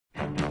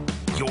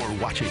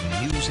watching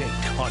News 8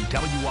 on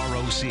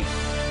WROC.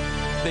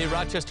 The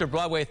Rochester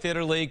Broadway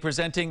Theatre League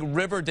presenting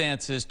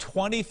Riverdance's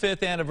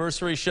 25th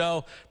anniversary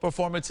show.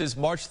 Performances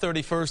March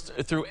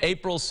 31st through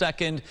April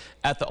 2nd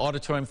at the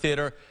Auditorium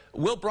Theatre.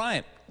 Will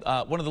Bryant,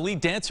 one of the lead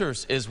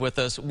dancers, is with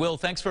us. Will,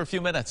 thanks for a few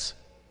minutes.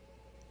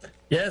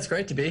 Yeah, it's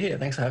great to be here.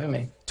 Thanks for having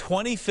me.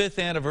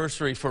 25th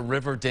anniversary for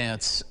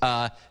Riverdance.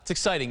 It's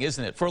exciting,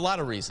 isn't it? For a lot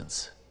of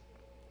reasons.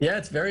 Yeah,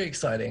 it's very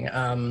exciting.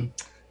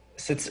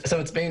 So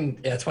it's been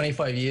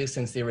 25 years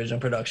since the original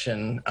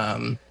production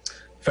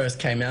first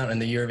came out in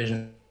the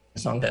Eurovision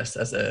Song Contest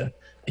as a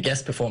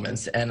guest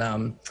performance.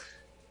 And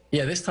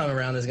this time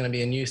around there's going to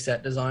be a new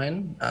set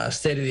design,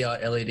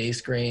 state-of-the-art LED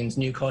screens,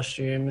 new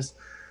costumes,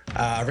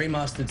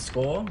 remastered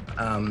score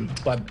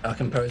by our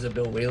composer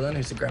Bill Whelan,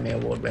 who's a Grammy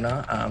Award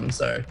winner.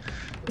 So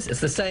it's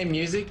the same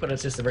music, but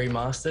it's just a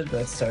remastered.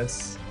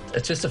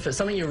 It's just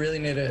something you really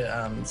need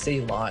to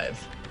see live,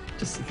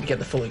 just to get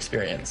the full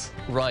experience.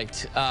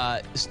 Right.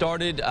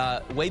 Started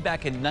way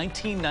back in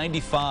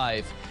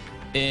 1995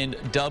 in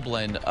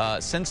Dublin.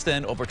 Since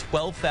then, over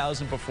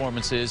 12,000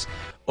 performances.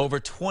 Over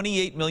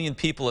 28 million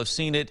people have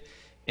seen it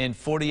in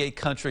 48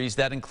 countries.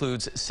 That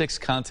includes 6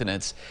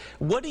 continents.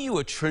 What do you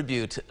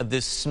attribute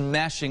this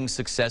smashing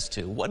success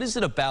to? What is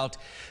it about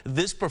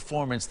this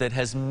performance that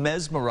has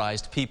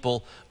mesmerized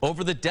people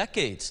over the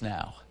decades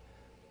now?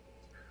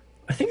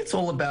 I think it's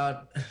all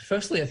about,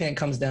 firstly, I think it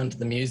comes down to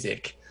the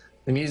music.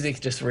 The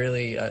music just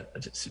really, I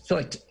feel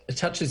like it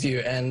touches you,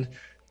 and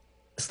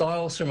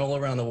styles from all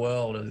around the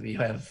world. You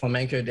have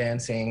flamenco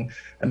dancing,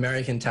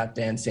 American tap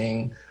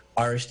dancing,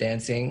 Irish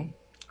dancing,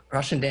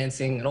 Russian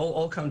dancing, and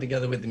all come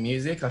together with the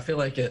music. I feel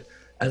like it,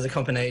 as a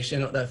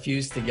combination that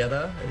fused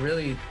together, it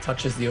really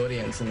touches the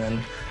audience. And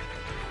then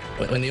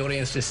when the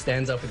audience just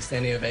stands up with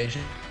standing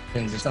ovations,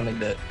 it's something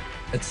that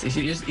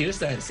you just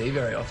don't see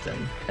very often.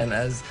 And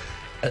as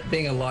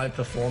being a live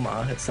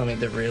performer, it's something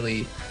that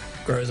really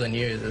grows on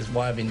you. That's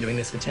why I've been doing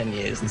this for 10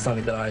 years, and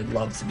something that I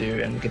love to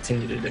do and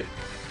continue to do.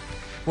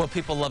 Well,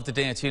 people love to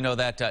dance. You know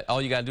that. All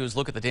you got to do is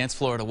look at the dance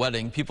floor at a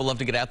wedding. People love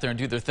to get out there and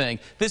do their thing.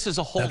 This is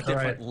a whole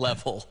different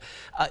level.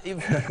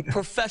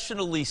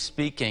 Professionally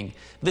speaking,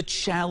 the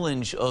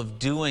challenge of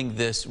doing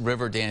this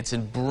Riverdance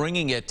and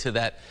bringing it to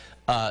that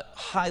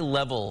high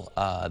level,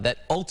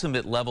 that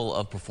ultimate level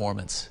of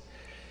performance.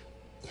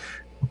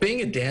 Being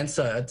a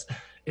dancer,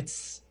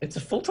 it's a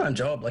full-time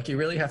job. Like, you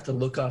really have to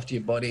look after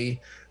your body,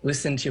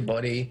 listen to your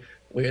body.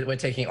 We're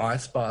taking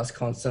ice baths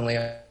constantly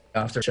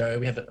after a show.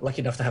 We have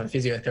lucky enough to have a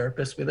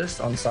physiotherapist with us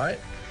on site,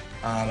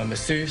 a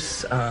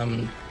masseuse.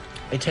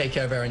 We take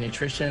care of our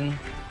nutrition,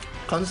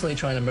 constantly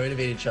trying to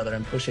motivate each other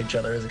and push each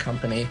other as a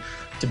company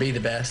to be the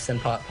best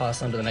and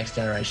pass on to the next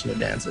generation of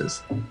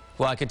dancers.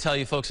 Well, I can tell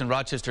you folks in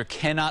Rochester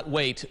cannot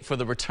wait for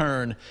the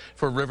return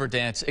for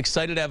Riverdance.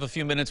 Excited to have a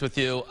few minutes with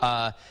you.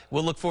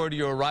 We'll look forward to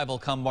your arrival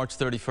come March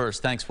 31st.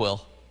 Thanks,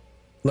 Will.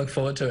 Look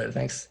forward to it.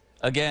 Thanks.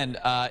 Again,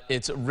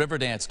 it's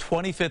Riverdance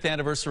 25th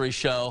anniversary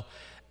show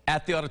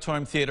at the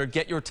Auditorium Theatre.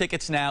 Get your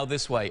tickets now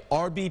this way,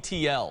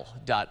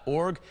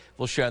 rbtl.org.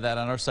 We'll share that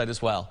on our site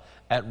as well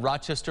at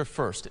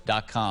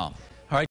rochesterfirst.com.